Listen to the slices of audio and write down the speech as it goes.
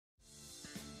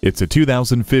It's a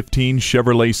 2015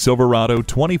 Chevrolet Silverado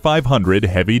 2500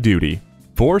 heavy duty.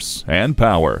 Force and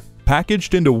power,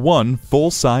 packaged into one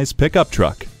full-size pickup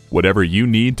truck. Whatever you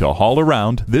need to haul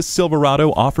around, this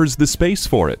Silverado offers the space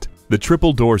for it. The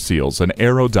triple door seals and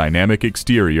aerodynamic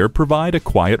exterior provide a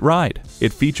quiet ride.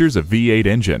 It features a V8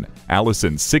 engine,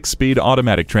 Allison's 6-speed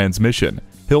automatic transmission,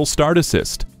 hill start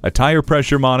assist, a tire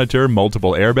pressure monitor,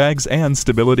 multiple airbags, and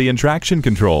stability and traction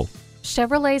control.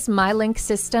 Chevrolet's MyLink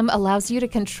system allows you to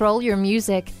control your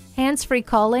music, hands-free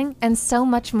calling, and so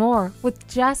much more with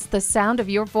just the sound of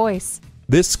your voice.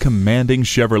 This commanding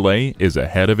Chevrolet is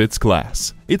ahead of its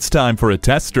class. It's time for a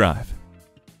test drive.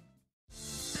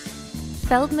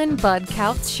 Feldman Bud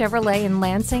Kouts Chevrolet in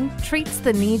Lansing treats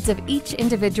the needs of each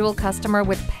individual customer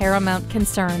with paramount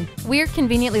concern. We're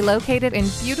conveniently located in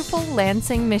beautiful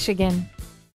Lansing, Michigan.